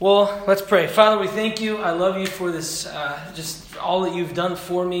Well, let's pray. Father, we thank you. I love you for this, just all that you've done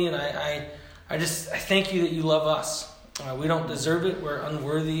for me. And I thank you that you love us. We don't deserve it. We're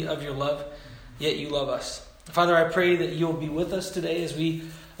unworthy of your love, yet you love us. Father, I pray that you'll be with us today as we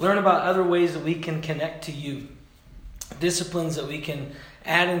learn about other ways that we can connect to you. Disciplines that we can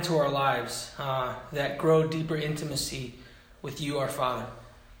add into our lives that grow deeper intimacy with you, our Father.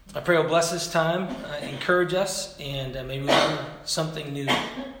 I pray you'll bless this time, encourage us, and maybe we'll learn something new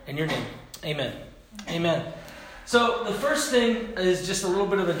in your name. Amen. Amen. So the first thing is just a little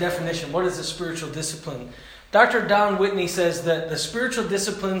bit of a definition. What is a spiritual discipline? Dr. Don Whitney says that the spiritual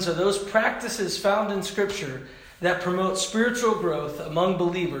disciplines are those practices found in Scripture that promote spiritual growth among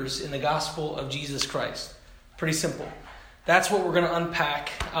believers in the gospel of Jesus Christ. Pretty simple. That's what we're going to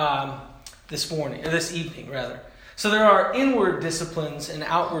unpack this evening. So there are inward disciplines and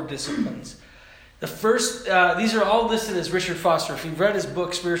outward disciplines. The first, these are all listed as Richard Foster. If you've read his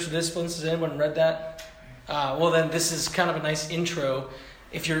book, Spiritual Disciplines, has anyone read that? Well, then this is kind of a nice intro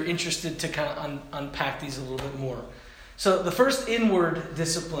if you're interested to kind of unpack these a little bit more. So the first inward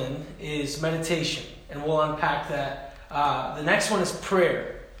discipline is meditation, and we'll unpack that. The next one is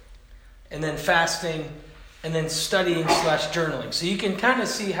prayer, and then fasting, and then studying/journaling. So you can kind of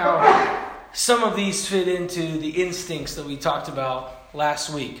see how some of these fit into the instincts that we talked about last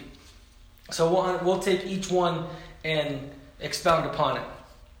week. So we'll take each one and expound upon it.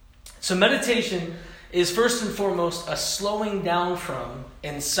 So meditation is first and foremost a slowing down from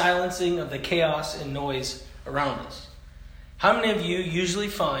and silencing of the chaos and noise around us. How many of you usually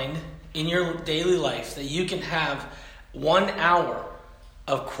find in your daily life that you can have 1 hour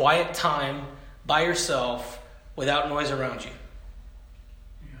of quiet time by yourself without noise around you?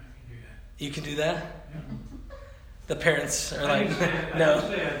 You can do that? Yeah. The parents are like, no. I didn't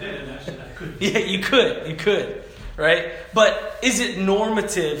say I did, and I said I couldn't. Yeah, you could, right? But is it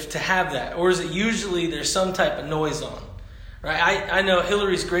normative to have that? Or is it usually there's some type of noise on? Right? I know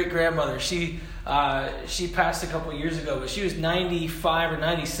Hillary's great-grandmother, she passed a couple of years ago, but she was 95 or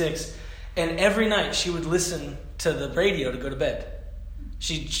 96, and every night she would listen to the radio to go to bed.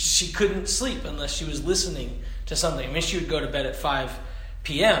 She couldn't sleep unless she was listening to something. I mean, she would go to bed at 5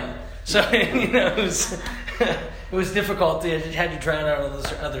 p.m., so, it was difficult. It had to drown out all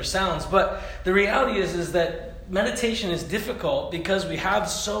those other sounds. But the reality is that meditation is difficult because we have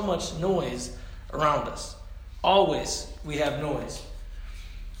so much noise around us. Always we have noise.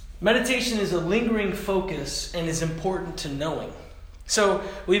 Meditation is a lingering focus and is important to knowing. So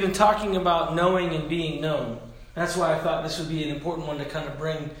we've been talking about knowing and being known. That's why I thought this would be an important one to kind of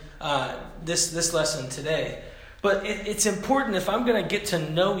bring this lesson today. But it's important, if I'm going to get to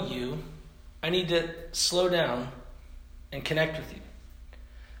know you, I need to slow down and connect with you.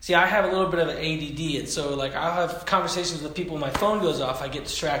 See, I have a little bit of an ADD, and so I'll have conversations with people, my phone goes off, I get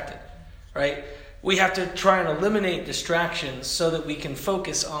distracted, right? We have to try and eliminate distractions so that we can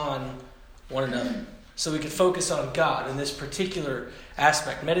focus on one another, so we can focus on God in this particular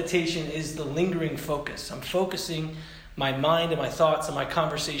aspect. Meditation is the lingering focus. I'm focusing my mind and my thoughts and my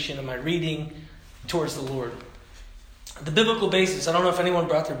conversation and my reading towards the Lord. The biblical basis, I don't know if anyone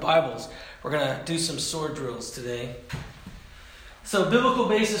brought their Bibles. We're going to do some sword drills today. So biblical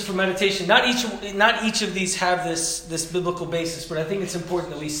basis for meditation. Not each of these have this biblical basis, but I think it's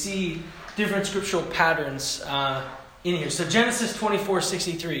important that we see different scriptural patterns in here. So Genesis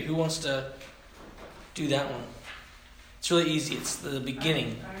 24:63. Who wants to do that one? It's really easy. It's the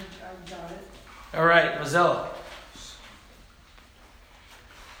beginning. I've got it. All right, Mozella.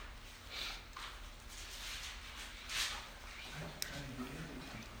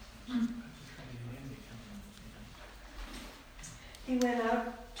 He went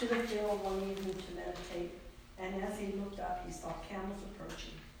out to the field one evening to meditate, and as he looked up, he saw camels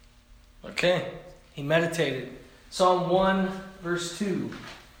approaching. Okay, he meditated. Psalm 1, verse 2.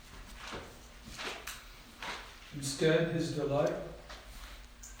 Instead, his delight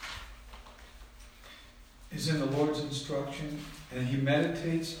is in the Lord's instruction, and he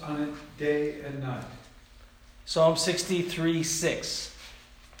meditates on it day and night. Psalm 63, 6.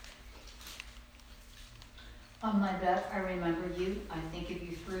 On my bed I remember you, I think of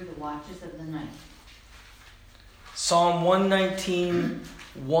you through the watches of the night. Psalm 119,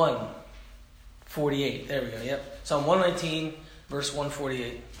 148. There we go, yep. Psalm 119, verse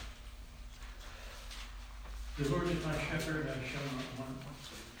 148. The Lord is my shepherd, I shall not want.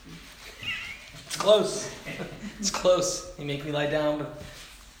 It's close. It's close. You make me lie down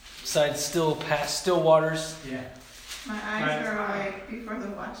beside still waters. Yeah. My eyes are awake before the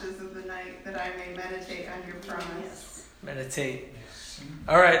watches of the night, that I may meditate on your promise. Meditate.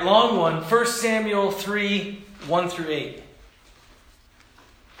 All right, long one. 1 Samuel 3, 1 through 8.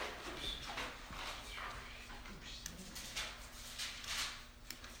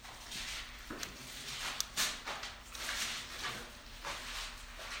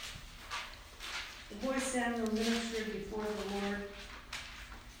 Samuel ministered before the Lord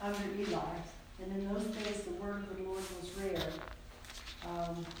under Eli. And in those days, the word of the Lord was rare.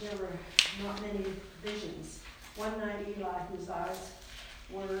 There were not many visions. One night, Eli, whose eyes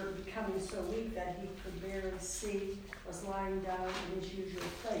were becoming so weak that he could barely see, was lying down in his usual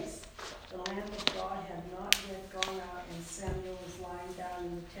place. The lamp of God had not yet gone out, and Samuel was lying down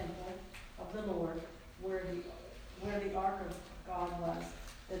in the temple of the Lord, where the ark of God was.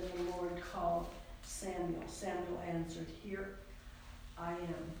 Then the Lord called Samuel. Samuel answered, "Here I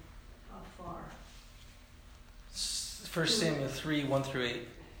am." How far? 1 Samuel 3, 1 through 8.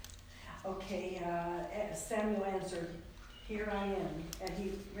 Okay, Samuel answered, "Here I am." And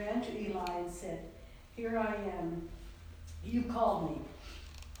he ran to Eli and said, "Here I am. You called me."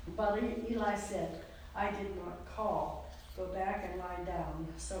 But Eli said, "I did not call. Go back and lie down."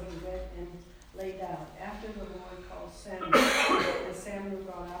 So he went and lay down. After the Lord called Samuel, and Samuel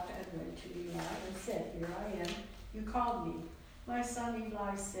got up and went to Eli and said, "Here I am. You called me." "My son,"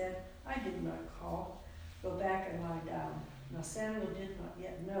 Eli said, "I did not call. Go back and lie down." Now Samuel did not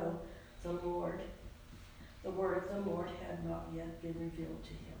yet know the Lord. The word of the Lord had not yet been revealed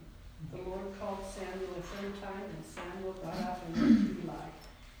to him. The Lord called Samuel a third time, and Samuel got up and went to Eli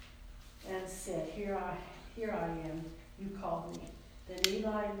and said, Here I am, you called me." Then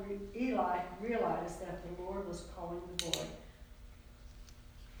Eli realized that the Lord was calling the boy.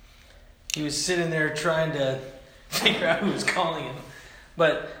 He was sitting there trying to figure out who was calling him.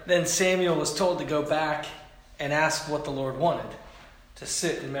 But then Samuel was told to go back and ask what the Lord wanted, to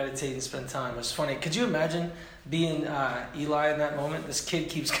sit and meditate and spend time. It was funny. Could you imagine being Eli in that moment? This kid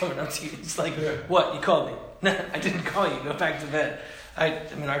keeps coming up to you. It's like, "What? You called me?" "No, I didn't call you. Go back to bed." I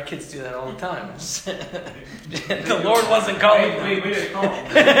mean, our kids do that all the time. The Lord wasn't calling them. We didn't call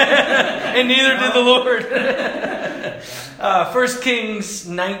him. And neither did the Lord. 1 Kings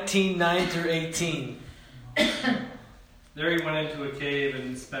 19, 9 through 18. There he went into a cave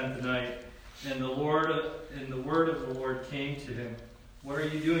and spent the night. And the word of the Lord came to him. "What are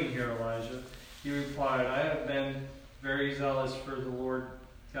you doing here, Elijah?" He replied, "I have been very zealous for the Lord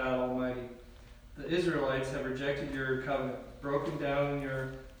God Almighty. The Israelites have rejected your covenant, broken down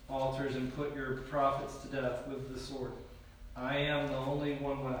your altars, and put your prophets to death with the sword. I am the only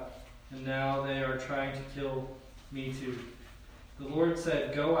one left, and now they are trying to kill me too." The Lord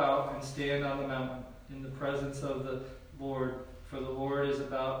said, "Go out and stand on the mountain in the presence of the Lord, for the Lord is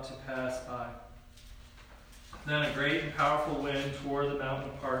about to pass by." Then a great and powerful wind tore the mountain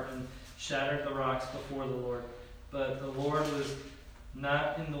apart and shattered the rocks before the Lord. But the Lord was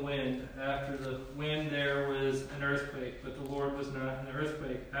not in the wind. After the wind there was an earthquake, but the Lord was not in the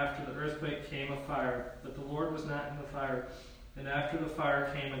earthquake. After the earthquake came a fire, but the Lord was not in the fire. And after the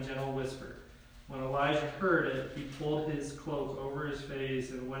fire came a gentle whisper. When Elijah heard it, he pulled his cloak over his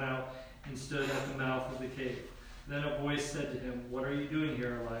face and went out and stood at the mouth of the cave. Then a voice said to him, "What are you doing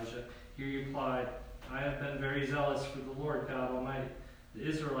here, Elijah?" He replied, "I have been very zealous for the Lord God Almighty. The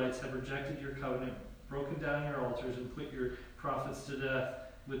Israelites have rejected your covenant, broken down your altars, and put your prophets to death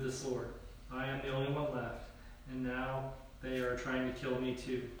with the sword. I am the only one left, and now they are trying to kill me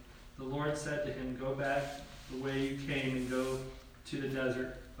too." The Lord said to him, "Go back the way you came and go to the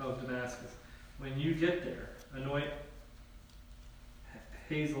desert of Damascus. When you get there, anoint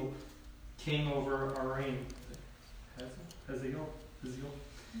Hazael king over Aram." Hazael?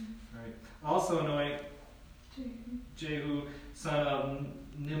 Right. "Also anoint Jehu, son of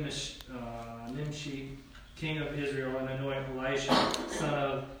Nimshi, king of Israel, and anoint Elisha, son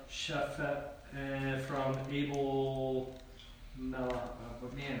of Shaphat, from Abel Melah."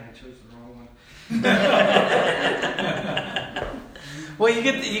 But man, I chose the wrong one. Well, you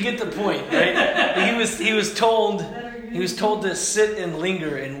get the point, right? He was told to sit and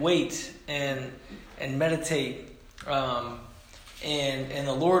linger and wait and meditate. And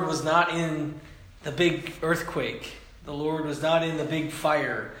the Lord was not in the big earthquake. The Lord was not in the big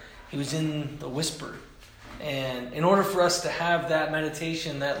fire. He was in the whisper. And in order for us to have that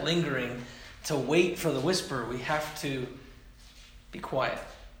meditation, that lingering, to wait for the whisper, we have to be quiet.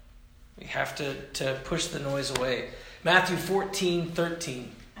 We have to push the noise away. Matthew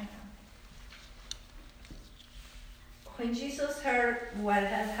 14:13. When Jesus heard what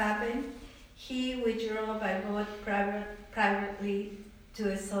had happened, he withdrew by boat privately to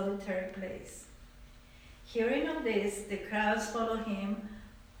a solitary place. Hearing of this, the crowds followed him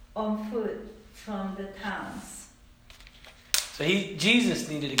on foot from the towns. So Jesus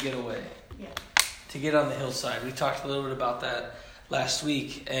needed to get away. Yeah. To get on the hillside. We talked a little bit about that last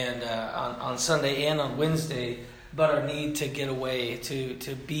week and on Sunday and on Wednesday about our need to get away,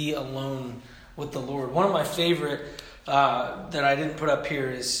 to be alone with the Lord. One of my favorite that I didn't put up here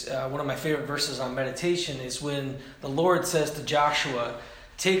is one of my favorite verses on meditation is when the Lord says to Joshua,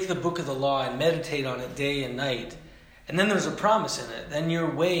 take the book of the law and meditate on it day and night. And then there's a promise in it. Then your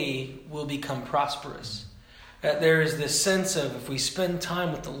way will become prosperous. That there is this sense of if we spend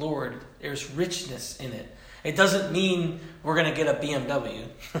time with the Lord, there's richness in it. It doesn't mean we're going to get a BMW,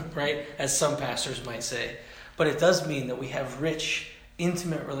 right? As some pastors might say. But it does mean that we have rich,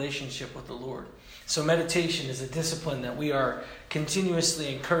 intimate relationship with the Lord. So meditation is a discipline that we are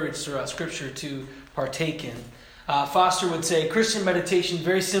continuously encouraged throughout Scripture to partake in. Foster would say Christian meditation,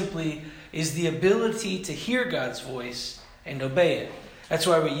 very simply, is the ability to hear God's voice and obey it. That's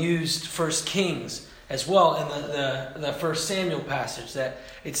why we used 1 Kings as well in the 1 Samuel passage, that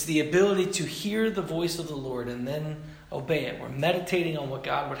it's the ability to hear the voice of the Lord and then obey it. We're meditating on what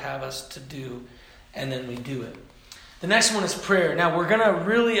God would have us to do, and then we do it. The next one is prayer. Now, we're going to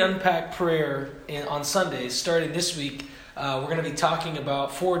really unpack prayer on Sundays. Starting this week, we're going to be talking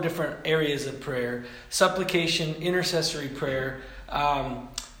about 4 different areas of prayer: supplication, intercessory prayer,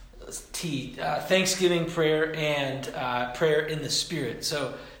 thanksgiving prayer, and prayer in the Spirit.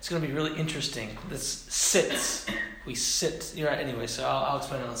 So it's going to be really interesting. This sits. We sit. Anyway, so I'll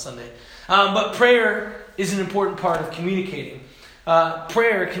explain it on Sunday. But prayer is an important part of communicating.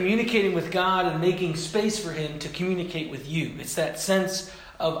 Prayer, communicating with God and making space for Him to communicate with you. It's that sense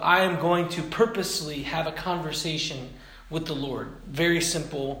of I am going to purposely have a conversation with the Lord. Very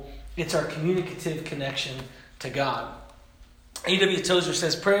simple. It's our communicative connection to God. A.W. Tozer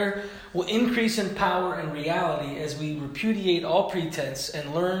says, prayer will increase in power and reality as we repudiate all pretense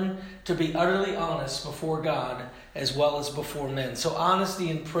and learn to be utterly honest before God as well as before men. So honesty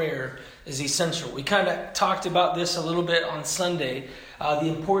in prayer is essential. We kind of talked about this a little bit on Sunday, the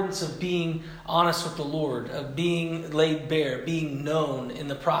importance of being honest with the Lord, of being laid bare, being known in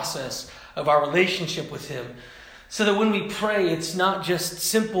the process of our relationship with Him. So that when we pray, it's not just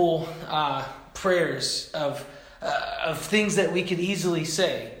simple prayers of things that we could easily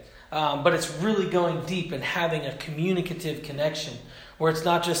say, but it's really going deep and having a communicative connection where it's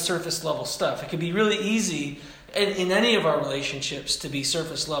not just surface level stuff. It can be really easy in any of our relationships to be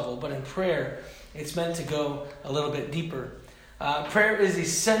surface level, but in prayer, it's meant to go a little bit deeper. Prayer is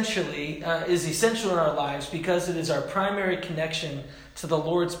essential in our lives because it is our primary connection to the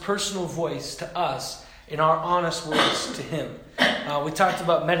Lord's personal voice to us in our honest words to Him. We talked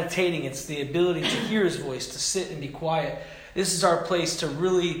about meditating. It's the ability to hear His voice, to sit and be quiet. This is our place to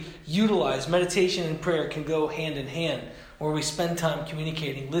really utilize. Meditation and prayer can go hand in hand, where we spend time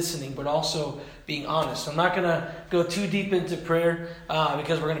communicating, listening, but also being honest. I'm not going to go too deep into prayer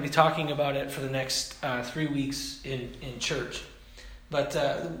because we're going to be talking about it for the next 3 weeks in church. But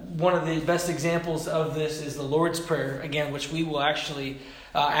one of the best examples of this is the Lord's Prayer, again, which we will actually,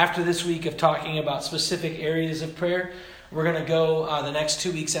 after this week of talking about specific areas of prayer, we're going to go the next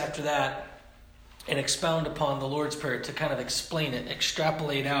 2 weeks after that and expound upon the Lord's Prayer to kind of explain it,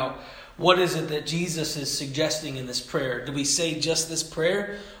 extrapolate out what is it that Jesus is suggesting in this prayer. Do we say just this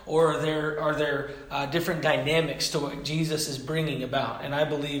prayer, or are there different dynamics to what Jesus is bringing about? And I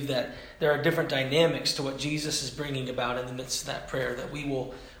believe that there are different dynamics to what Jesus is bringing about in the midst of that prayer that we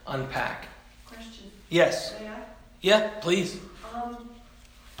will unpack. Question. Yes. May I? Yeah, please.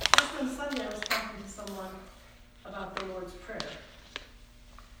 Just on Sunday I was talking to someone about the Lord's Prayer.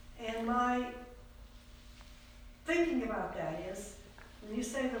 And my thinking about that is, when you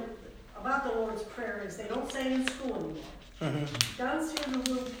say about the Lord's Prayer, is they don't say it in school anymore. Mm-hmm. Down to the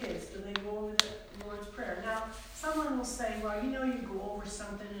little kids, do they go over the Lord's Prayer? Now, someone will say, well, you go over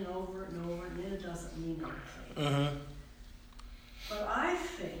something and over it and over it, and then it doesn't mean anything. Mm-hmm. But I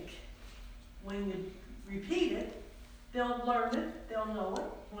think when you repeat it, they'll learn it, they'll know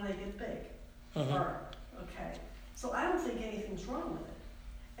it when they get big. Mm-hmm. Okay. So I don't think anything's wrong with it.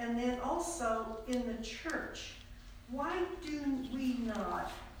 And then also in the church, why do we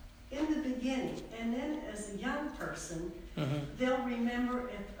not, in the beginning, and then as a young person, Mm-hmm. they'll remember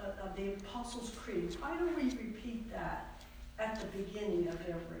the Apostles' Creed. Why don't we repeat that at the beginning of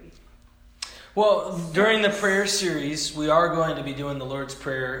every? Well, during the prayer series, we are going to be doing the Lord's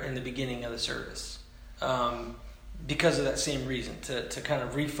Prayer in the beginning of the service because of that same reason, to kind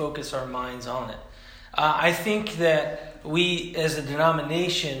of refocus our minds on it. I think that we, as a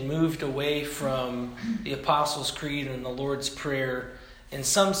denomination, moved away from the Apostles' Creed and the Lord's Prayer in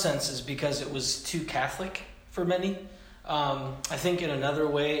some senses because it was too Catholic for many. I think in another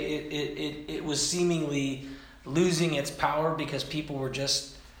way, it was seemingly losing its power because people were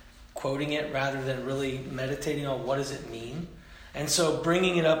just quoting it rather than really meditating on what does it mean. And so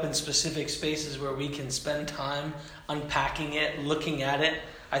bringing it up in specific spaces where we can spend time unpacking it, looking at it,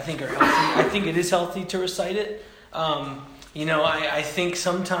 I think are healthy. I think it is healthy to recite it, I think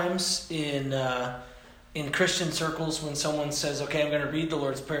sometimes in Christian circles, when someone says, okay, I'm going to read the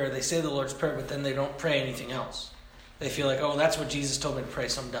Lord's Prayer, they say the Lord's Prayer, but then they don't pray anything else. They feel like, oh, that's what Jesus told me to pray,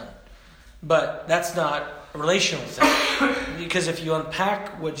 so I'm done. But that's not a relational thing. Because if you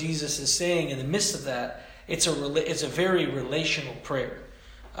unpack what Jesus is saying in the midst of that, it's a very relational prayer.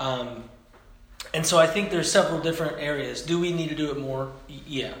 And so I think there's several different areas. Do we need to do it more?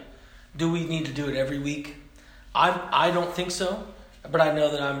 Yeah. Do we need to do it every week? I don't think so. But I know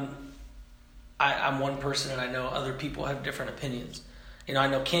that I'm one person, and I know other people have different opinions. I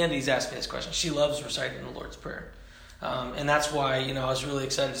know Candy's asked me this question. She loves reciting the Lord's Prayer. And that's why, I was really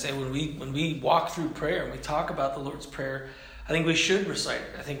excited to say when we walk through prayer and we talk about the Lord's Prayer, I think we should recite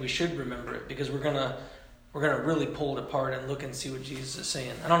it. I think we should remember it, because we're gonna really pull it apart and look and see what Jesus is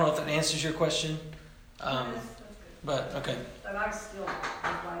saying. I don't know if that answers your question, but okay. But I still would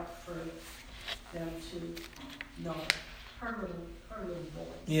like for them to know her little voice.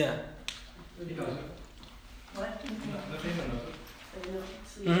 Yeah. He doesn't. What? Nothing knows it. They know,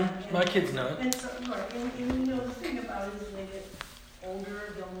 see, Mm-hmm. My kids know it. And so, right, and the thing about it is when they get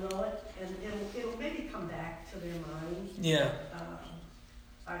older, they'll know it, and it'll maybe come back to their mind. Yeah.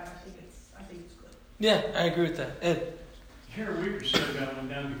 I think it's good. Yeah, I agree with that. Ed. Here a week or so ago, I went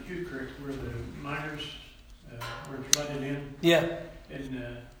down to Q Creek where the miners were flooded in. Yeah. And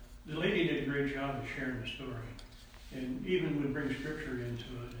the lady did a great job of sharing the story. And even would bring scripture into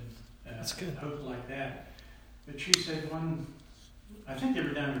it and That's good. hope like that. But she said I think they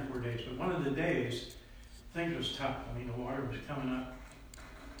were down there 4 days, but one of the days, things was tough. I mean, the water was coming up.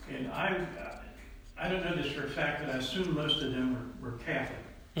 And I don't know this for a fact, but I assume most of them were Catholic.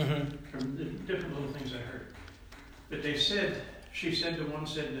 Mm-hmm. From the different little things I heard. But she said to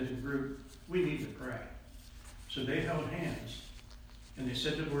the group, we need to pray. So they held hands, and they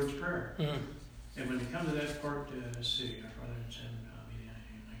said the Lord's Prayer. Mm-hmm. And when they come to that part, let's see, our Father in heaven,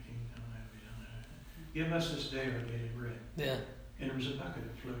 give us this day our daily bread. Yeah. And there was a bucket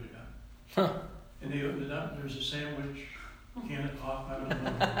that floated up. Huh. And they opened it up, and there was a sandwich, can of pop, I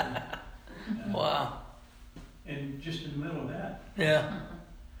don't know. Wow. And just in the middle of that. Yeah.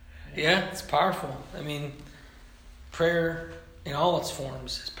 Yeah, it's powerful. I mean, prayer in all its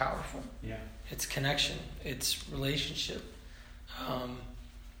forms is powerful. Yeah. It's connection. It's relationship.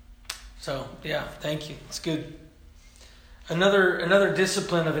 So, yeah, thank you. It's good. Another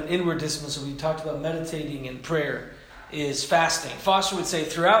discipline of an inward discipline, so we talked about meditating and prayer, is fasting. Foster would say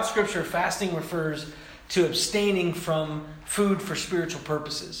throughout Scripture, fasting refers to abstaining from food for spiritual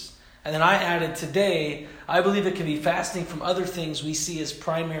purposes. And then I added today, I believe it can be fasting from other things we see as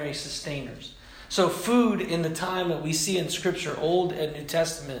primary sustainers. So food in the time that we see in Scripture, Old and New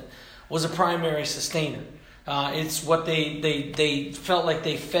Testament, was a primary sustainer. It's what they felt like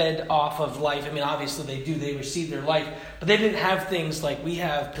they fed off of life. I mean, obviously they do. They received their life. But they didn't have things like we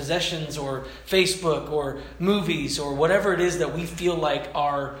have possessions or Facebook or movies or whatever it is that we feel like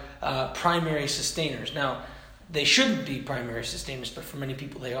are primary sustainers. Now, they shouldn't be primary sustainers, but for many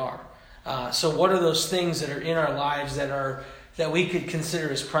people they are. So what are those things that are in our lives that we could consider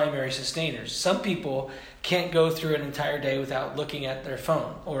as primary sustainers? Some people can't go through an entire day without looking at their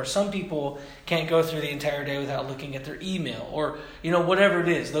phone, or some people can't go through the entire day without looking at their email, or whatever it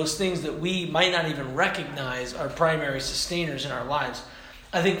is. Those things that we might not even recognize are primary sustainers in our lives.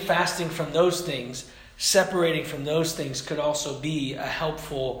 I think fasting from those things, separating from those things, could also be a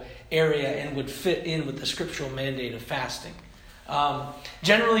helpful area and would fit in with the scriptural mandate of fasting.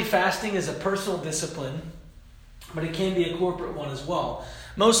 Generally, fasting is a personal discipline, but it can be a corporate one as well.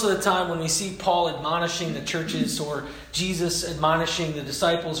 Most of the time when we see Paul admonishing the churches or Jesus admonishing the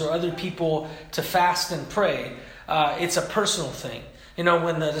disciples or other people to fast and pray, it's a personal thing.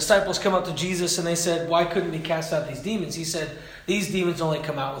 When the disciples come up to Jesus and they said, why couldn't we cast out these demons? He said, these demons only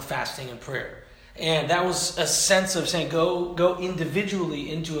come out with fasting and prayer. And that was a sense of saying, go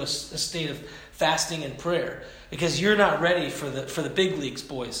individually into a state of fasting and prayer. Because you're not ready for the big leagues,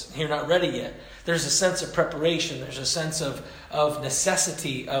 boys. You're not ready yet. There's a sense of preparation. There's a sense of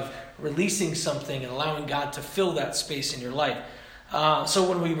necessity of releasing something and allowing God to fill that space in your life. So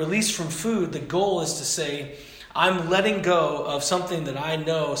when we release from food, the goal is to say, I'm letting go of something that I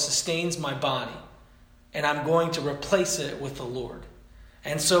know sustains my body, and I'm going to replace it with the Lord.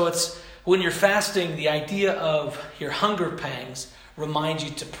 And so it's when you're fasting, the idea of your hunger pangs remind you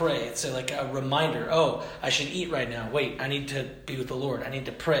to pray. It's like a reminder. Oh, I should eat right now. Wait, I need to be with the Lord. I need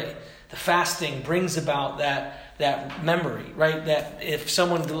to pray. The fasting brings about that memory, right? That if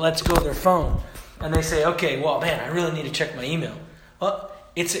someone lets go of their phone and they say, okay, well, man, I really need to check my email. Well,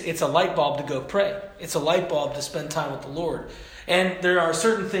 it's a light bulb to go pray. It's a light bulb to spend time with the Lord. And there are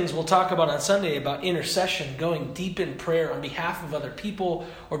certain things we'll talk about on Sunday about intercession, going deep in prayer on behalf of other people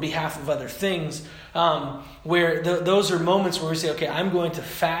or behalf of other things, where those are moments where we say, okay, I'm going to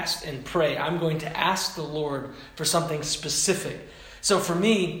fast and pray. I'm going to ask the Lord for something specific. So for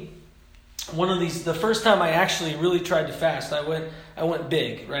me, the first time I actually really tried to fast, I went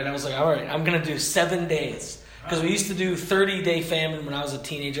big, right? I was like, all right, I'm going to do 7 days. Because we used to do 30-day famine when I was a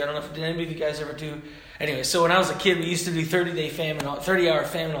teenager. I don't know if did any of you guys ever do. Anyway, so when I was a kid, we used to do 30-day famine, 30-hour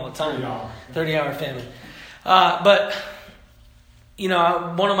famine all the time. 30-hour famine. But,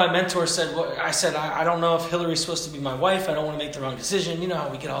 one of my mentors said, I don't know if Hillary's supposed to be my wife. I don't want to make the wrong decision. You know how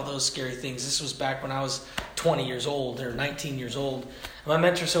we get all those scary things. This was back when I was 20 years old or 19 years old. And my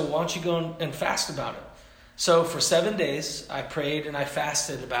mentor said, why don't you go and fast about it? So for 7 days, I prayed and I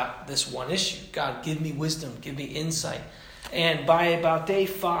fasted about this one issue. God, give me wisdom, give me insight. And by about day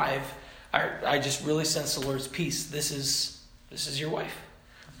 5, I just really sensed the Lord's peace. This is your wife.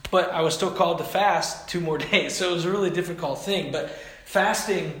 But I was still called to fast 2 more days, so it was a really difficult thing. But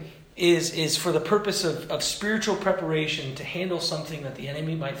fasting is for the purpose of spiritual preparation to handle something that the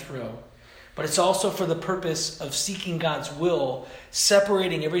enemy might throw. But it's also for the purpose of seeking God's will,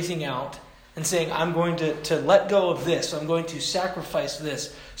 separating everything out, and saying, I'm going to let go of this. I'm going to sacrifice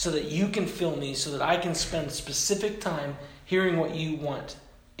this so that you can fill me, so that I can spend specific time hearing what you want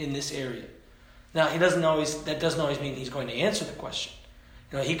in this area. Now, that doesn't always mean he's going to answer the question.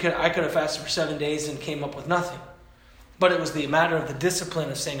 I could have fasted for 7 days and came up with nothing. But it was the matter of the discipline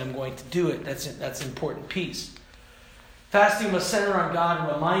of saying, I'm going to do it. That's an important piece. Fasting must center on God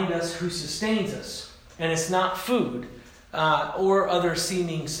and remind us who sustains us. And it's not food. Or other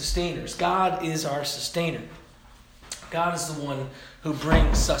seeming sustainers. God is our sustainer. God is the one who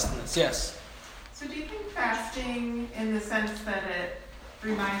brings sustenance. Yes? So do you think fasting, in the sense that it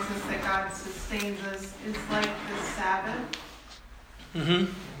reminds us that God sustains us, is like the Sabbath? Mm-hmm.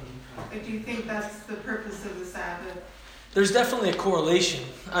 Like, do you think that's the purpose of the Sabbath? There's definitely a correlation.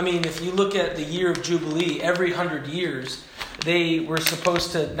 I mean, if you look at the year of Jubilee, every 100 years, they were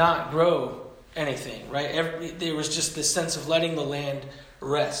supposed to not grow anything, right? There was just this sense of letting the land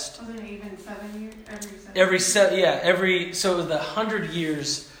rest. Wasn't it even 7 years? So the 100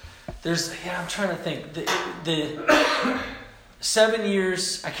 years, I'm trying to think. The 7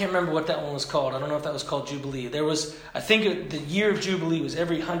 years, I can't remember what that one was called. I don't know if that was called Jubilee. I think the year of Jubilee was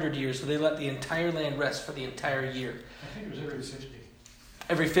every 100 years, so they let the entire land rest for the entire year. I think it was every 50.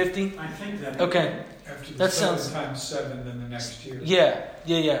 Every 50? I think that. Okay. After the That 7 sounds- times 7, then the next year.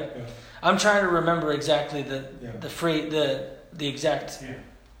 Yeah. I'm trying to remember exactly the exact Yeah.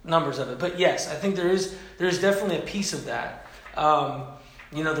 numbers of it. But yes, I think there's definitely a piece of that.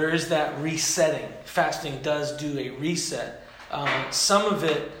 There is that resetting. Fasting does do a reset. Some of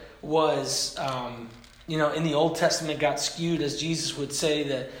it was, in the Old Testament got skewed, as Jesus would say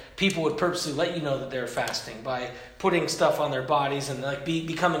that people would purposely let you know that they're fasting by putting stuff on their bodies and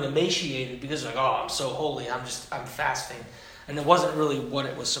becoming emaciated because I'm so holy, I'm fasting. And it wasn't really what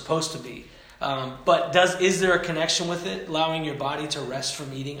it was supposed to be. But is there a connection with it, allowing your body to rest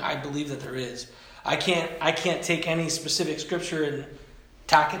from eating? I believe that there is. I can't take any specific scripture and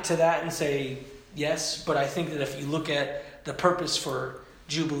tack it to that and say yes, but I think that if you look at the purpose for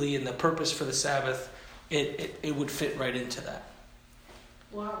Jubilee and the purpose for the Sabbath, it would fit right into that.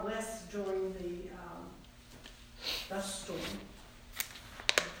 Well, less during the dust storm.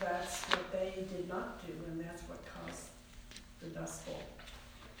 That's what they did not do, and that's what caused the Dust Bowl,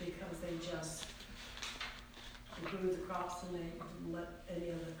 because they just grew the crops and they didn't let any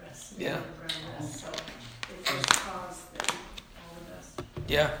of the rest, Yeah. the ground rest. So it just caused them all the dust.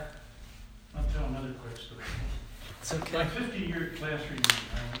 Yeah, I'll tell another quick story. it's okay. My 50-year class reunion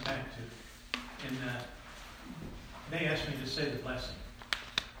I went back to, and they asked me to say the blessing.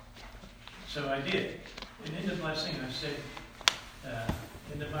 So I did. And in the blessing I said,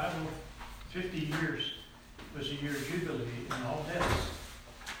 in the Bible, 50 years was a year of Jubilee and all debts,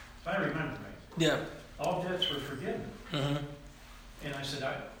 if I remember right, Yeah. all debts were forgiven. Mm-hmm. And I said,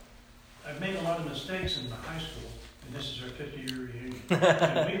 I've made a lot of mistakes in the high school, and this is our 50-year reunion.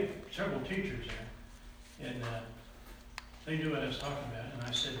 And we had several teachers there, and they knew what I was talking about. And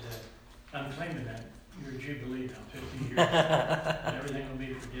I said, I'm claiming that you're Jubilee now, 50 years, and everything will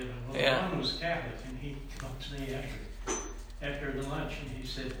be forgiven. Well, Yeah. Ron was Catholic, and he came up to me after the lunch, and he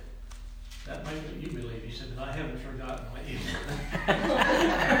said, that might be what you believe. He said, but I haven't forgotten what you believe.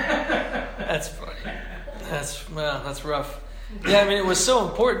 That's funny. That's rough. Yeah, I mean, it was so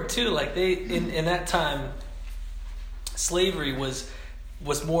important too. Like in that time, slavery was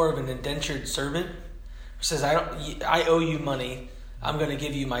more of an indentured servant. Who says, I owe you money. I'm going to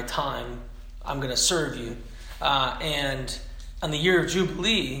give you my time. I'm going to serve you. And on the year of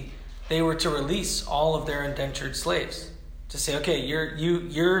Jubilee, they were to release all of their indentured slaves. To say, okay,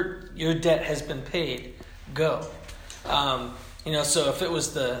 your debt has been paid. Go. So if it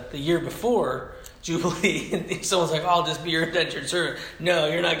was the year before Jubilee, and someone's like, I'll just be your indentured servant. No,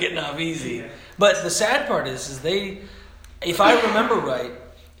 you're not getting off easy. But the sad part is if I remember right,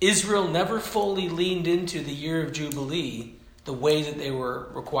 Israel never fully leaned into the year of Jubilee the way that they were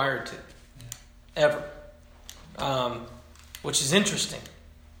required to. Ever. Which is interesting.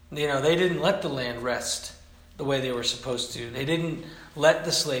 They didn't let the land rest the way they were supposed to. They didn't let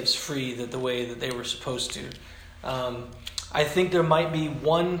the slaves free the way that they were supposed to. I think there might be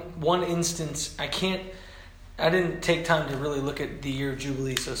one instance. I didn't take time to really look at the year of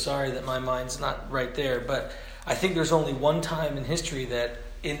Jubilee, so sorry that my mind's not right there. But I think there's only one time in history that,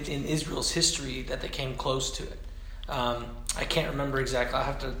 in Israel's history, that they came close to it. I can't remember exactly. I'll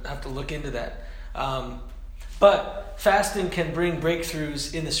have to look into that. But fasting can bring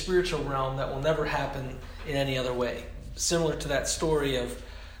breakthroughs in the spiritual realm that will never happen in any other way. Similar to that story of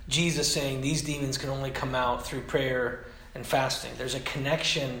Jesus saying these demons can only come out through prayer and fasting. There's a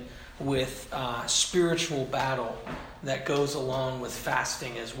connection with spiritual battle that goes along with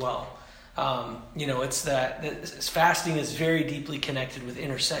fasting as well. It's that fasting is very deeply connected with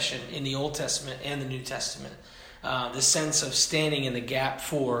intercession in the Old Testament and the New Testament. The sense of standing in the gap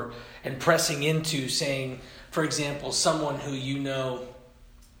for and pressing into, saying, for example, someone who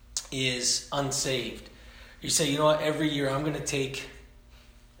is unsaved. You say, every year I'm going to take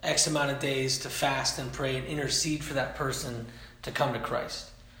X amount of days to fast and pray and intercede for that person to come to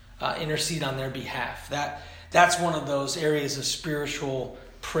Christ. Intercede on their behalf. That's one of those areas of spiritual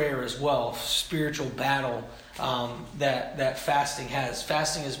prayer as well, spiritual battle that fasting has.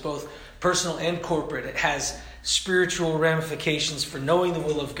 Fasting is both personal and corporate. It has spiritual ramifications for knowing the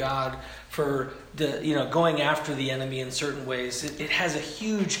will of God, for going after the enemy in certain ways. It has a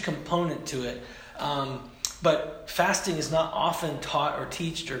huge component to it. But fasting is not often taught or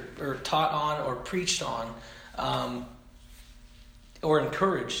taught on or preached on or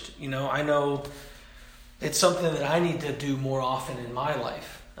encouraged. I know it's something that I need to do more often in my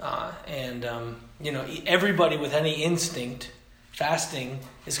life. Everybody with any instinct, fasting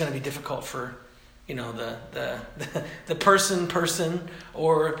is going to be difficult for the person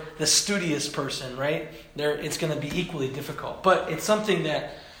or the studious person, right? It's going to be equally difficult. But it's something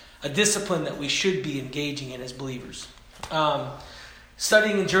a discipline that we should be engaging in as believers.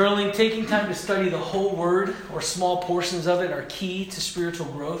 Studying and journaling, taking time to study the whole word or small portions of it are key to spiritual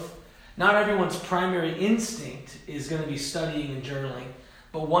growth. Not everyone's primary instinct is going to be studying and journaling,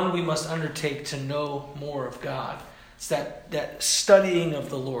 but one we must undertake to know more of God. It's that studying of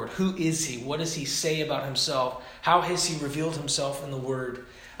the Lord. Who is He? What does He say about Himself? How has He revealed Himself in the Word?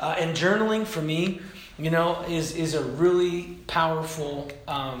 And journaling, for me, is a really powerful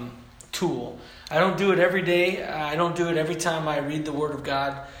tool. I don't do it every day. I don't do it every time I read the Word of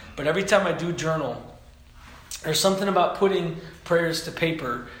God. But every time I do journal, there's something about putting prayers to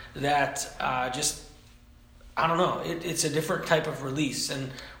paper that I don't know. It's a different type of release.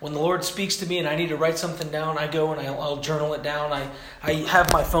 And when the Lord speaks to me and I need to write something down, I go and I'll journal it down. I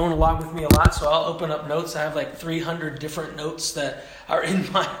have my phone with me a lot, so I'll open up notes. I have like 300 different notes that are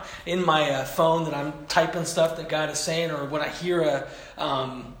in my phone that I'm typing stuff that God is saying. Or when I hear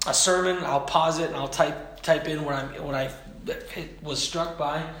a sermon, I'll pause it and I'll type in what I was struck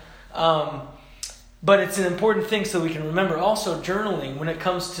by. But it's an important thing so we can remember. Also, journaling, when it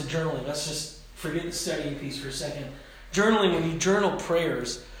comes to journaling, let's just forget the studying piece for a second. Journaling, when you journal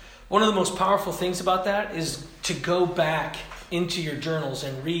prayers, one of the most powerful things about that is to go back into your journals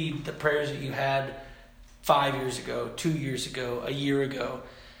and read the prayers that you had 5 years ago, 2 years ago, a year ago.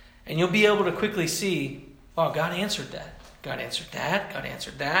 And you'll be able to quickly see, oh, God answered that. God answered that. God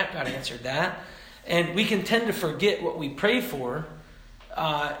answered that. God answered that. And we can tend to forget what we prayed for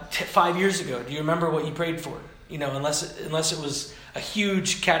 5 years ago. Do you remember what you prayed for? Unless it was a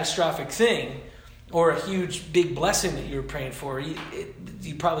huge catastrophic thing or a huge big blessing that you were praying for,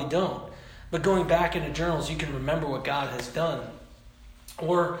 you probably don't. But going back into journals, you can remember what God has done.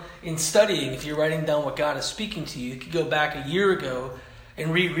 Or in studying, if you're writing down what God is speaking to you, you could go back a year ago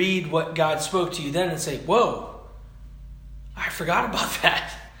and reread what God spoke to you then and say, whoa, I forgot about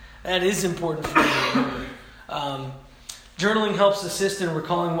that. That is important for me to remember. Journaling helps assist in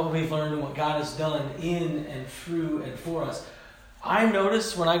recalling what we've learned and what God has done in and through and for us. I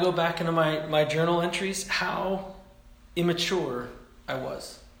notice when I go back into my journal entries how immature I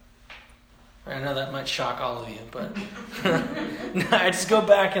was. I know that might shock all of you, but I just go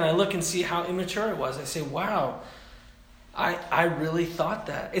back and I look and see how immature I was. I say, wow, I really thought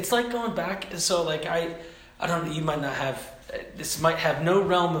that. It's like going back. So like I don't know, you might not have, this might have no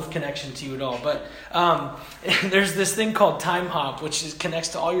realm of connection to you at all, but there's this thing called Time Hop, which connects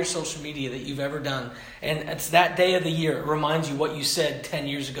to all your social media that you've ever done. And it's that day of the year. It reminds you what you said 10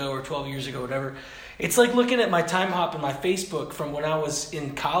 years ago or 12 years ago, whatever. It's like looking at my Time Hop and my Facebook from when I was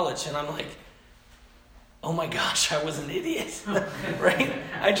in college, and I'm like, oh my gosh, I was an idiot, right?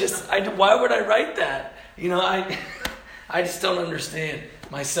 Why would I write that? I just don't understand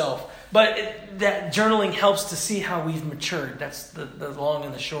myself. But that journaling helps to see how we've matured. That's the long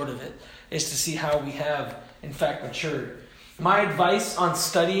and the short of it, is to see how we have, in fact, matured. My advice on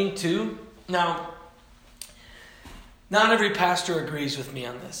studying too, now, not every pastor agrees with me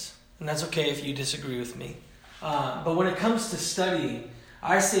on this, and that's okay if you disagree with me. But when it comes to studying,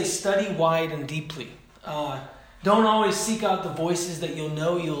 I say study wide and deeply. Don't always seek out the voices that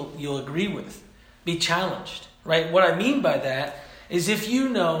you'll agree with. Be challenged, right? What I mean by that is if you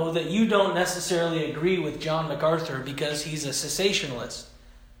know that you don't necessarily agree with John MacArthur because he's a cessationalist,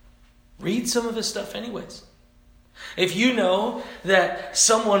 read some of his stuff anyways. If you know that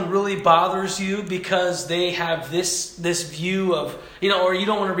someone really bothers you because they have this view of, or you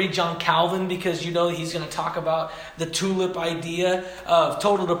don't want to read John Calvin because you know he's going to talk about the tulip idea of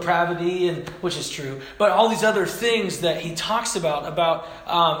total depravity, and which is true, but all these other things that he talks about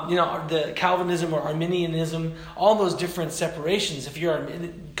the Calvinism or Arminianism, all those different separations. If you're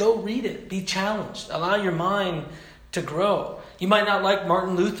go read it, be challenged, allow your mind to grow. You might not like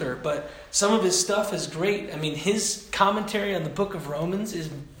Martin Luther, but some of his stuff is great. I mean, his commentary on the book of Romans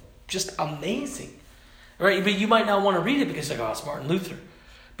is just amazing, right? But you might not want to read it because it's Martin Luther.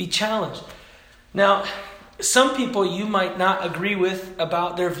 Be challenged. Now, some people you might not agree with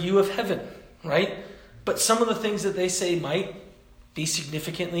about their view of heaven, right? But some of the things that they say might be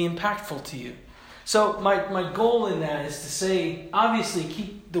significantly impactful to you. So my goal in that is to say, obviously,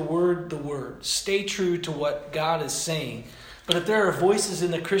 keep the word. Stay true to what God is saying. But if there are voices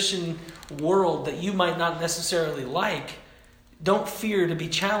in the Christian world that you might not necessarily like, don't fear to be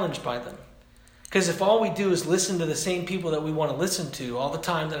challenged by them. Because if all we do is listen to the same people that we want to listen to all the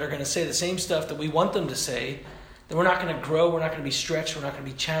time that are going to say the same stuff that we want them to say, then we're not going to grow, we're not going to be stretched, we're not going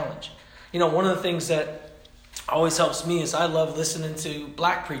to be challenged. One of the things that always helps me is I love listening to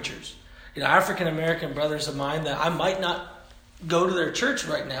black preachers. African American brothers of mine that I might not go to their church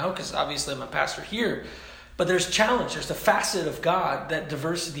right now because obviously I'm a pastor here. But there's challenge. There's a facet of God that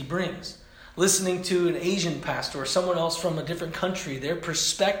diversity brings. Listening to an Asian pastor or someone else from a different country, their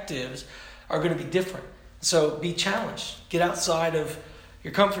perspectives are going to be different. So be challenged. Get outside of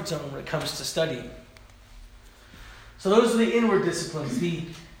your comfort zone when it comes to studying. So those are the inward disciplines. The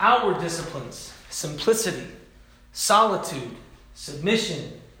outward disciplines: simplicity, solitude,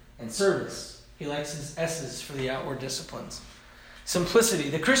 submission, and service. He likes his S's for the outward disciplines. Simplicity.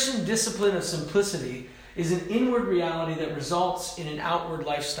 The Christian discipline of simplicity is an inward reality that results in an outward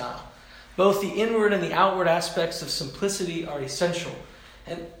lifestyle. Both the inward and the outward aspects of simplicity are essential.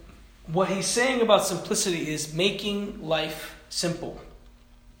 And what he's saying about simplicity is making life simple.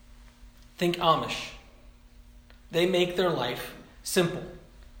 Think Amish. They make their life simple.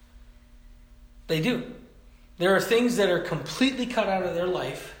 They do. There are things that are completely cut out of their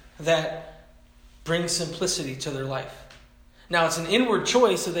life that bring simplicity to their life. Now, it's an inward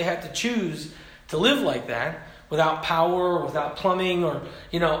choice, so they have to choose to live like that without power or without plumbing or,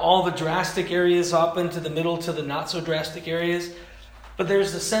 all the drastic areas up into the middle to the not so drastic areas. But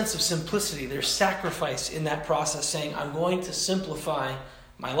there's a sense of simplicity. There's sacrifice in that process, saying, I'm going to simplify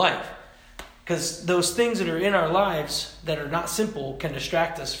my life. Because those things that are in our lives that are not simple can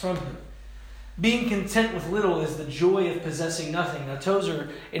distract us from Him. Being content with little is the joy of possessing nothing. Now, Tozer,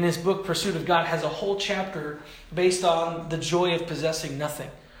 in his book, Pursuit of God, has a whole chapter based on the joy of possessing nothing,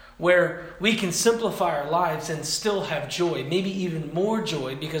 where we can simplify our lives and still have joy, maybe even more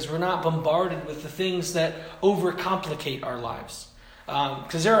joy, because we're not bombarded with the things that overcomplicate our lives.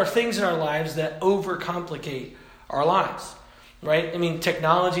 Because there are things in our lives that overcomplicate our lives, right? I mean,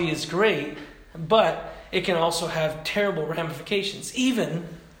 technology is great, but it can also have terrible ramifications. Even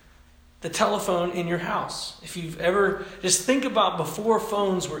the telephone in your house. If you've ever, just think about before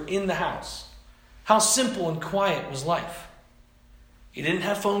phones were in the house, how simple and quiet was life. You didn't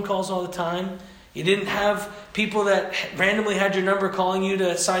have phone calls all the time. You didn't have people that randomly had your number calling you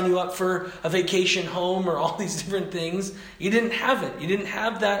to sign you up for a vacation home or all these different things. You didn't have it. You didn't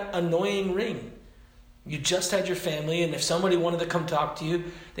have that annoying ring. You just had your family, and if somebody wanted to come talk to you,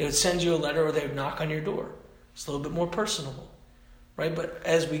 they would send you a letter or they would knock on your door. It's a little bit more personable, right? But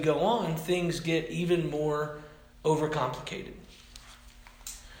as we go on, things get even more overcomplicated.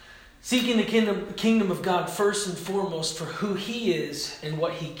 Seeking the kingdom of God first and foremost for who He is and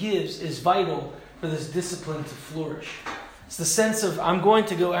what He gives is vital for this discipline to flourish. It's the sense of, I'm going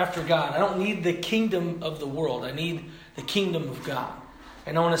to go after God. I don't need the kingdom of the world. I need the kingdom of God.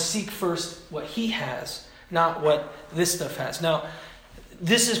 And I want to seek first what He has, not what this stuff has. Now,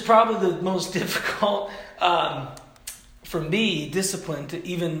 this is probably the most difficult, for me, discipline to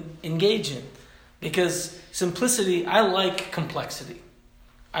even engage in. Because simplicity, I like complexity.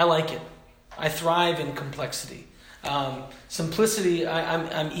 I like it. I thrive in complexity. Simplicity,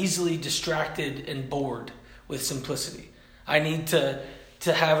 I'm easily distracted and bored with simplicity. I need to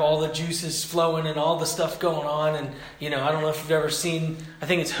have all the juices flowing and all the stuff going on. And, I don't know if you've ever seen, I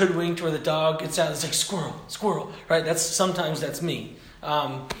think it's Hoodwinked, where the dog gets out, it's like squirrel, squirrel, right? Sometimes that's me.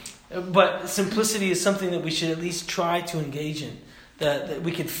 But simplicity is something that we should at least try to engage in. That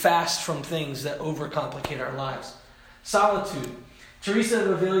we could fast from things that overcomplicate our lives. Solitude. Teresa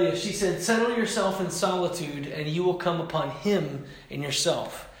of Avila, she said, settle yourself in solitude and you will come upon Him in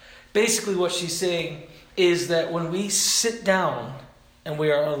yourself. Basically what she's saying is that when we sit down and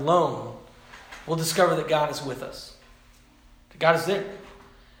we are alone, we'll discover that God is with us. That God is there.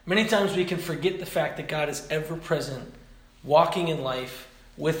 Many times we can forget the fact that God is ever present, walking in life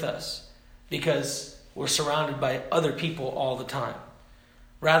with us, because we're surrounded by other people all the time.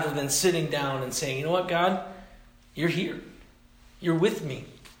 Rather than sitting down and saying, you know what, God, you're here. You're with me.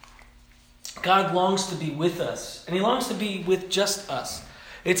 God longs to be with us, and He longs to be with just us.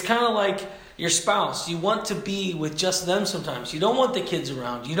 It's kind of like your spouse. You want to be with just them sometimes. You don't want the kids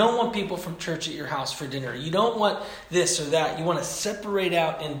around. You don't want people from church at your house for dinner. You don't want this or that. You want to separate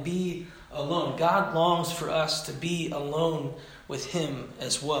out and be alone. God longs for us to be alone with Him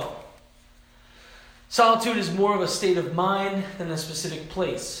as well. Solitude is more of a state of mind than a specific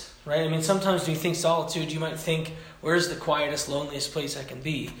place, right? I mean, sometimes when you think solitude, you might think, where's the quietest, loneliest place I can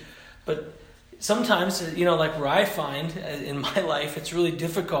be? But sometimes, like where I find in my life, it's really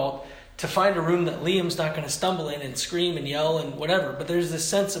difficult to find a room that Liam's not going to stumble in and scream and yell and whatever. But there's this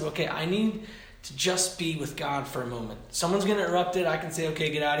sense of, okay, I need to just be with God for a moment. Someone's going to interrupt it. I can say,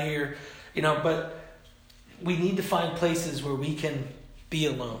 okay, get out of here. But we need to find places where we can be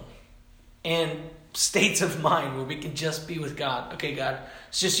alone. And states of mind where we can just be with God. Okay, God,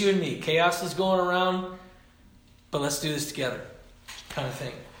 it's just you and me. Chaos is going around, but let's do this together, kind of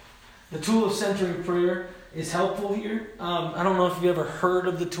thing. The tool of centering prayer is helpful here. I don't know if you've ever heard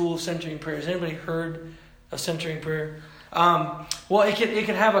of the tool of centering prayer. Has anybody heard of centering prayer? Well, it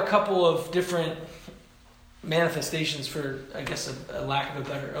could have a couple of different manifestations, for I guess a lack of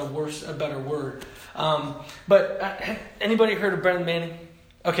a better word. But anybody heard of Brennan Manning?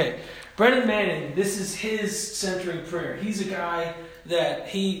 Okay, Brennan Manning, this is his centering prayer. He's a guy that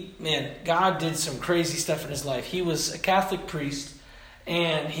God did some crazy stuff in his life. He was a Catholic priest,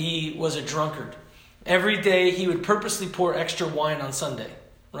 and he was a drunkard. Every day he would purposely pour extra wine on Sunday,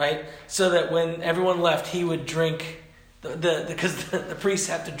 right? So that when everyone left, he would drink, because the priests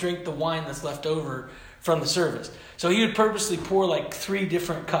have to drink the wine that's left over from the service. So he would purposely pour like 3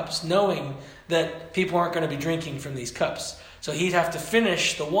 different cups, knowing that people aren't going to be drinking from these cups. So he'd have to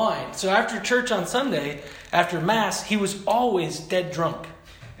finish the wine. So after church on Sunday, after Mass, he was always dead drunk,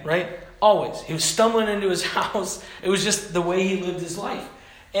 right? Always. He was stumbling into his house. It was just the way he lived his life.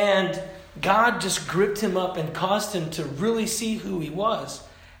 And God just gripped him up and caused him to really see who he was.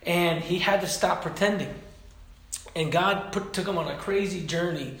 And he had to stop pretending. And God took him on a crazy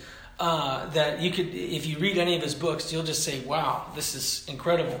journey that you could, if you read any of his books, you'll just say, wow, this is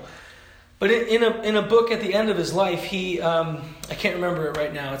incredible. But in a book at the end of his life, he, I can't remember it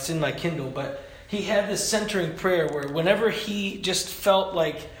right now, it's in my Kindle, but he had this centering prayer where whenever he just felt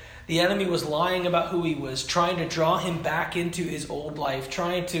like the enemy was lying about who he was, trying to draw him back into his old life,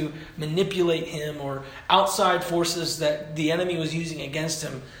 trying to manipulate him, or outside forces that the enemy was using against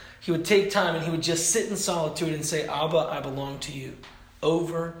him, he would take time and he would just sit in solitude and say, Abba, I belong to you,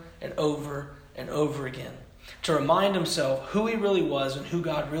 over and over and over again, to remind himself who he really was and who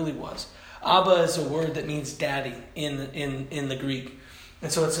God really was. Abba is a word that means daddy in the Greek.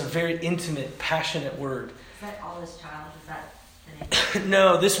 And so it's a very intimate, passionate word. Is that Allah's child? Is that the name?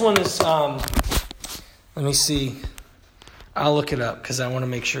 No, this one is, let me see. I'll look it up because I want to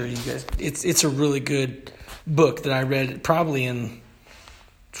make sure you guys, it's a really good book that I read probably in,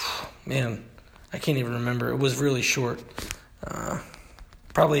 I can't even remember. It was really short.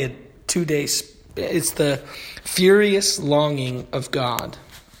 Probably a 2 days. It's The Furious Longing of God.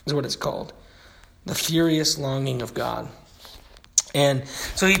 Is what it's called. The Furious Longing of God. And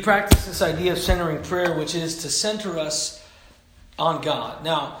so he practiced this idea of centering prayer, which is to center us on God.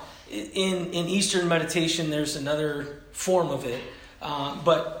 Now, in Eastern meditation, there's another form of it.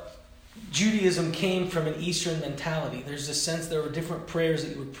 But Judaism came from an Eastern mentality. There's a sense there were different prayers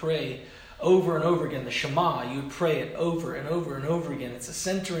that you would pray over and over again. The Shema, you would pray it over and over and over again. It's a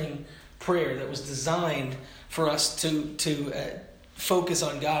centering prayer that was designed for us to focus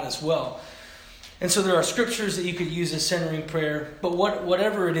on God as well. And so there are scriptures that you could use as centering prayer, but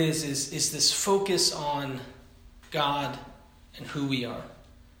whatever it is this focus on God and who we are.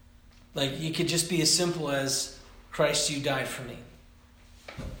 Like, it could just be as simple as, Christ, you died for me.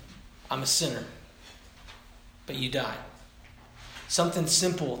 I'm a sinner, but you died. Something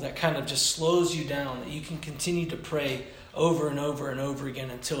simple that kind of just slows you down, that you can continue to pray over and over and over again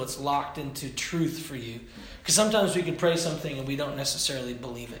until it's locked into truth for you. Because sometimes we could pray something and we don't necessarily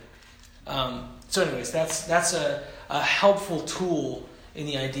believe it. So anyways, that's a helpful tool in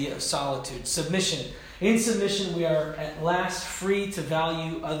the idea of solitude. Submission. In submission, we are at last free to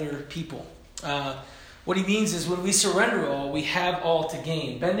value other people. What he means is when we surrender all, we have all to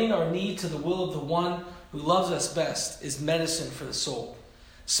gain. Bending our knee to the will of the one who loves us best is medicine for the soul.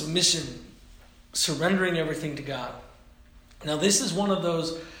 Submission, surrendering everything to God. Now, this is one of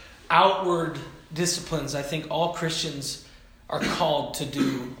those outward disciplines I think all Christians are called to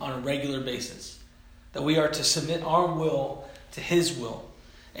do on a regular basis. That we are to submit our will to his will.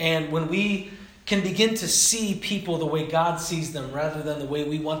 And when we can begin to see people the way God sees them rather than the way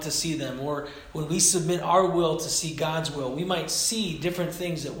we want to see them, or when we submit our will to see God's will, we might see different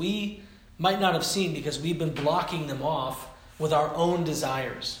things that we might not have seen because we've been blocking them off with our own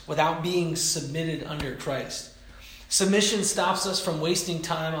desires without being submitted under Christ. Submission stops us from wasting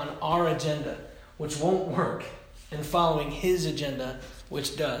time on our agenda, which won't work, and following his agenda,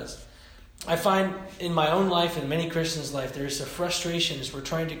 which does. I find in my own life and many Christians' life, there is a frustration as we're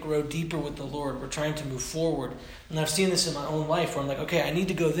trying to grow deeper with the Lord. We're trying to move forward. And I've seen this in my own life where I'm like, okay, I need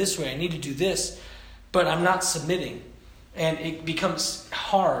to go this way. I need to do this. But I'm not submitting. And it becomes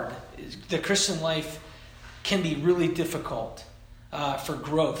hard. The Christian life can be really difficult for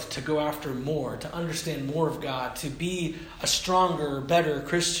growth, to go after more, to understand more of God, to be a stronger, better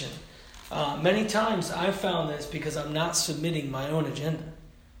Christian. Many times I've found this because I'm not submitting my own agenda.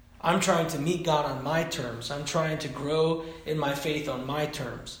 I'm trying to meet God on my terms. I'm trying to grow in my faith on my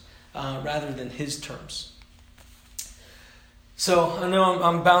terms rather than his terms. So I know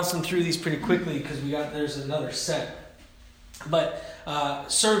I'm bouncing through these pretty quickly because there's another set. But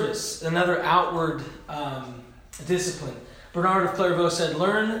service, another outward discipline. Bernard of Clairvaux said,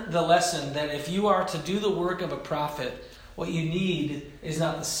 learn the lesson that if you are to do the work of a prophet, what you need is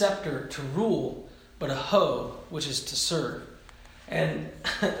not the scepter to rule, but a hoe, which is to serve. And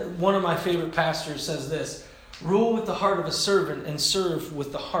one of my favorite pastors says this, rule with the heart of a servant and serve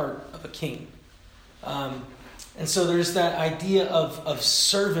with the heart of a king. And so there's that idea of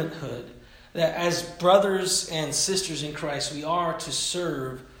servanthood, that as brothers and sisters in Christ, we are to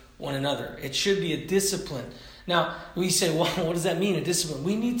serve one another. It should be a discipline. Now, we say, well, what does that mean, a discipline?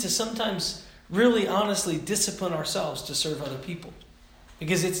 We need to sometimes really honestly discipline ourselves to serve other people.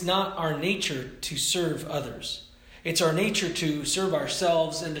 Because it's not our nature to serve others. It's our nature to serve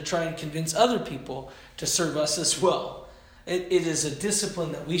ourselves and to try and convince other people to serve us as well. It is a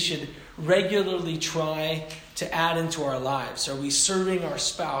discipline that we should regularly try to add into our lives. Are we serving our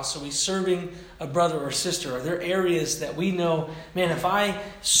spouse? Are we serving a brother or sister? Are there areas that we know, man, if I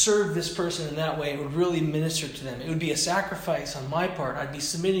serve this person in that way, it would really minister to them. It would be a sacrifice on my part. I'd be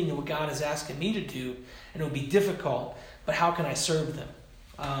submitting to what God is asking me to do, and it would be difficult. But how can I serve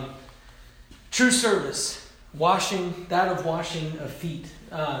them? True service. Washing of feet.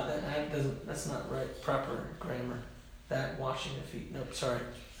 That's not right, proper grammar. That washing of feet. Nope, sorry.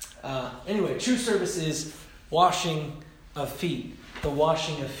 Anyway, true service is washing of feet. The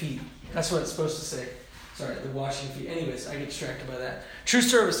washing of feet. That's what it's supposed to say. Sorry, the washing of feet. Anyways, I get distracted by that. True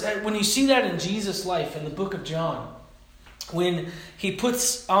service. When you see that in Jesus' life, in the book of John, when he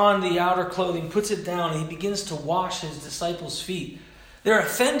puts on the outer clothing, puts it down, and he begins to wash his disciples' feet, they're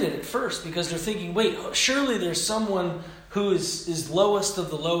offended at first because they're thinking, wait, surely there's someone who is lowest of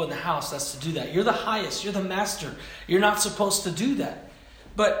the low in the house that's to do that. You're the highest. You're the master. You're not supposed to do that.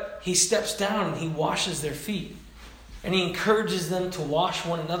 But he steps down and he washes their feet. And he encourages them to wash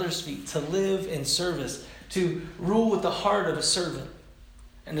one another's feet, to live in service, to rule with the heart of a servant,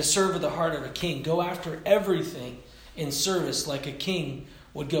 and to serve with the heart of a king. Go after everything in service like a king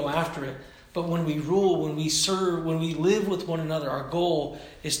would go after it. But when we rule, when we serve, when we live with one another, our goal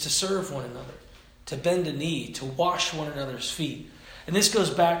is to serve one another, to bend a knee, to wash one another's feet. And this goes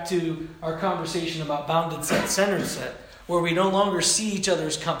back to our conversation about bounded set, centered set, where we no longer see each other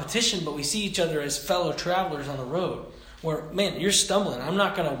as competition, but we see each other as fellow travelers on the road. where, man, you're stumbling. I'm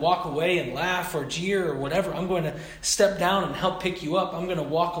not going to walk away and laugh or jeer or whatever. I'm going to step down and help pick you up. I'm going to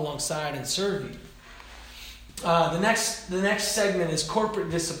walk alongside and serve you. The next segment is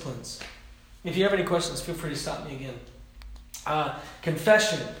corporate disciplines. If you have any questions, feel free to stop me again.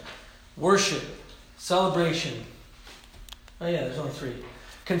 Confession, worship, celebration. Oh yeah, there's only 3.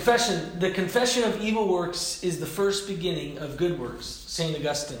 Confession. The confession of evil works is the first beginning of good works. St.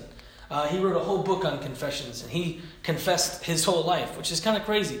 Augustine. He wrote a whole book on confessions, and he confessed his whole life, which is kind of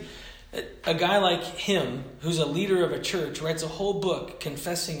crazy. A guy like him, who's a leader of a church, writes a whole book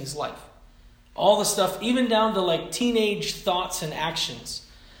confessing his life. All the stuff, even down to like teenage thoughts and actions.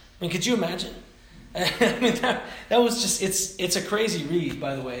 I mean, could you imagine? I mean, that was just, it's a crazy read,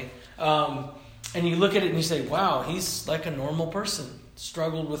 by the way. And you look at it and you say, wow, he's like a normal person,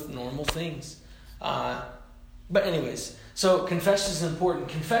 struggled with normal things. But anyways, so confession is important.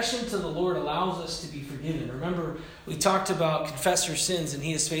 Confession to the Lord allows us to be forgiven. Remember, we talked about confess our sins, and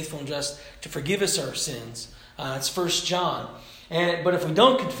he is faithful and just to forgive us our sins. It's 1 John. But if we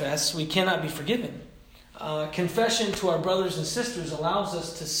don't confess, we cannot be forgiven. Confession to our brothers and sisters allows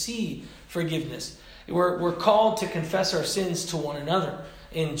us to see forgiveness. We're called to confess our sins to one another.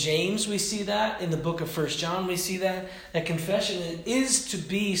 In James, we see that. In the book of 1 John, we see that. That confession is to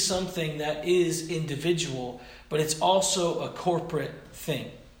be something that is individual, but it's also a corporate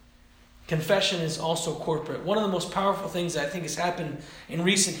thing. Confession is also corporate. One of the most powerful things that I think has happened in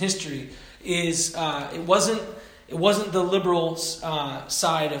recent history is it wasn't the liberal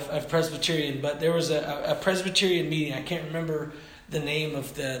side of Presbyterian, but there was a Presbyterian meeting. I can't remember the name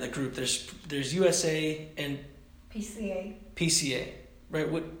of the group. There's USA and PCA. Right,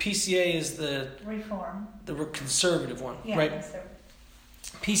 what PCA is the Reform. The conservative one, Yeah, right? conservative.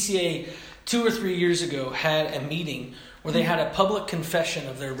 PCA 2 or 3 years ago had a meeting where they had a public confession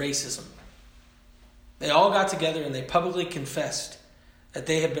of their racism. They all got together and they publicly confessed that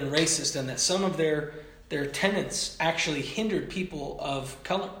they had been racist and that some of their tenets actually hindered people of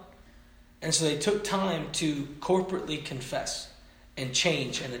color. And so they took time to corporately confess and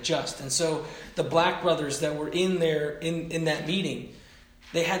change and adjust. And so the black brothers that were in that meeting,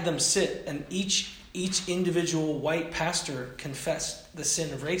 they had them sit, and each individual white pastor confessed the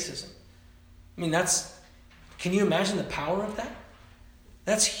sin of racism. I mean, can you imagine the power of that?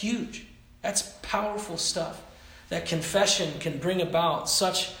 That's huge. That's powerful stuff. That confession can bring about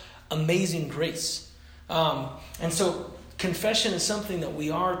such amazing grace. And so confession is something that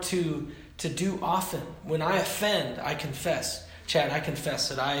we are to do often. When I offend, I confess. Chad, I confess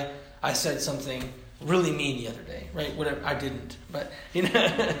that I said something really mean the other day, right? Whatever, I didn't, but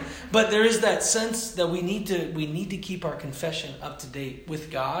but there is that sense that we need to keep our confession up to date with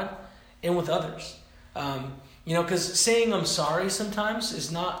God and with others, because saying I'm sorry sometimes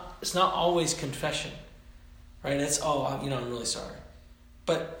it's not always confession, right? It's I'm really sorry,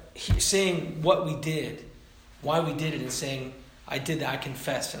 but saying what we did, why we did it, and saying I did that, I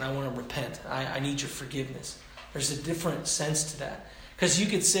confess, and I want to repent. I need your forgiveness. There's a different sense to that. Because you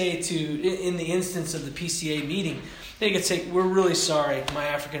could say in the instance of the PCA meeting, they could say, we're really sorry, my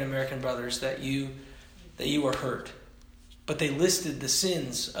African American brothers, that you were hurt. But they listed the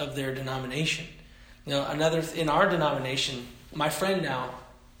sins of their denomination. Another in our denomination, my friend now,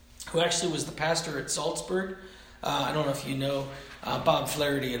 who actually was the pastor at Salzburg, I don't know if you know Bob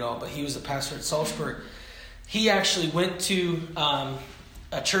Flaherty at all, but he was the pastor at Salzburg. He actually went to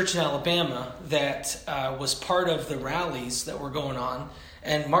a church in Alabama that was part of the rallies that were going on.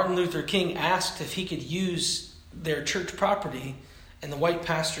 And Martin Luther King asked if he could use their church property, and the white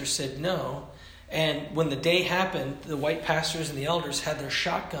pastors said no. And when the day happened, the white pastors and the elders had their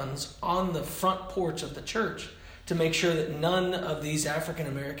shotguns on the front porch of the church to make sure that none of these African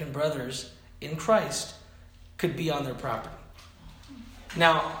American brothers in Christ could be on their property.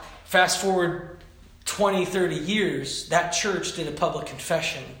 Now, fast forward 20, 30 years, that church did a public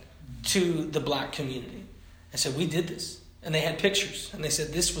confession to the black community. And said, we did this. And they had pictures. And they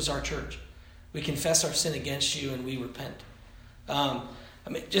said, this was our church. We confess our sin against you and we repent.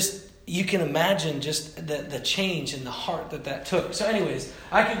 You can imagine just the change in the heart that took. So anyways,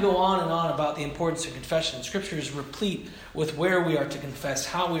 I could go on and on about the importance of confession. Scripture is replete with where we are to confess,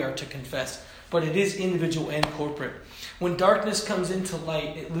 how we are to confess. But it is individual and corporate. When darkness comes into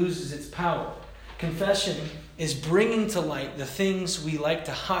light, it loses its power. Confession is bringing to light the things we like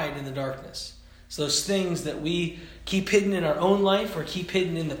to hide in the darkness. So those things that we keep hidden in our own life or keep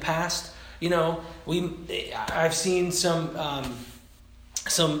hidden in the past. I've seen some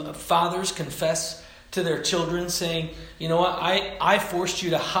fathers confess to their children, saying, you know what, I forced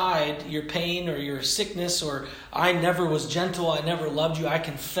you to hide your pain or your sickness, or I never was gentle, I never loved you. I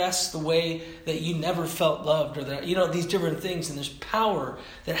confess the way that you never felt loved, or that, these different things. And there's power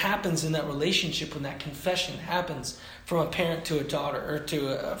that happens in that relationship when that confession happens from a parent to a daughter,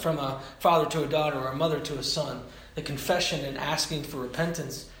 or from a father to a daughter, or a mother to a son. The confession and asking for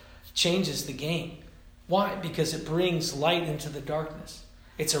repentance changes the game. Why? Because it brings light into the darkness.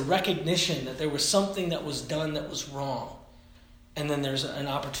 It's a recognition that there was something that was done that was wrong. And then there's an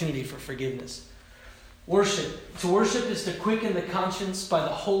opportunity for forgiveness. Worship. To worship is to quicken the conscience by the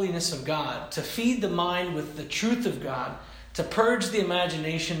holiness of God, to feed the mind with the truth of God, to purge the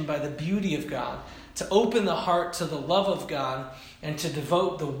imagination by the beauty of God, to open the heart to the love of God, and to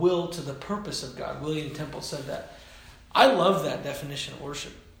devote the will to the purpose of God. William Temple said that. I love that definition of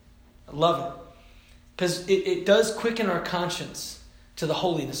worship. I love it. Because it does quicken our conscience to the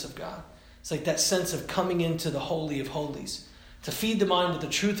holiness of God. It's like that sense of coming into the Holy of Holies. To feed the mind with the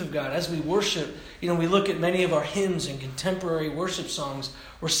truth of God. As we worship, we look at many of our hymns and contemporary worship songs.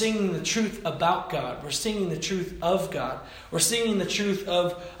 We're singing the truth about God. We're singing the truth of God. We're singing the truth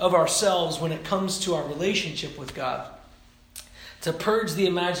of ourselves when it comes to our relationship with God. To purge the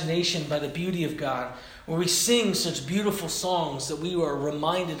imagination by the beauty of God. Where we sing such beautiful songs that we are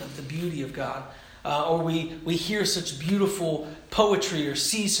reminded of the beauty of God. Or we hear such beautiful poetry or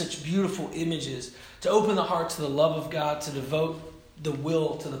see such beautiful images. To open the heart to the love of God, to devote the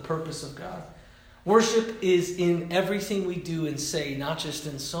will to the purpose of God. Worship is in everything we do and say, not just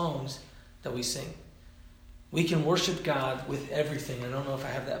in songs that we sing. We can worship God with everything. I don't know if I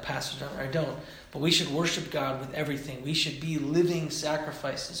have that passage on there. I don't. But we should worship God with everything. We should be living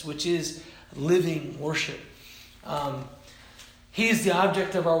sacrifices, which is living worship. He is the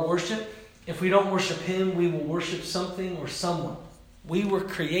object of our worship. If we don't worship Him, we will worship something or someone. We were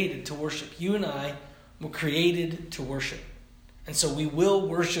created to worship. You and I were created to worship. And so we will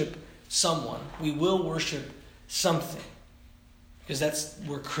worship someone. We will worship something. Because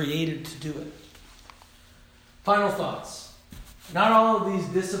we're created to do it. Final thoughts. Not all of these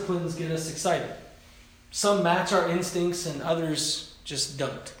disciplines get us excited. Some match our instincts and others just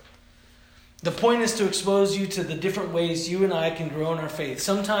don't. The point is to expose you to the different ways you and I can grow in our faith.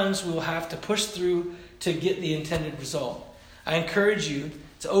 Sometimes we will have to push through to get the intended result. I encourage you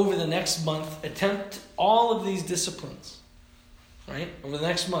to, over the next month, attempt all of these disciplines. Right? Over the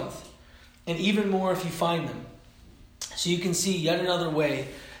next month. And even more if you find them. So you can see yet another way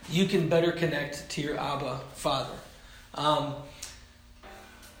you can better connect to your Abba Father.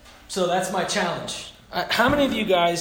 So that's my challenge. How many of you guys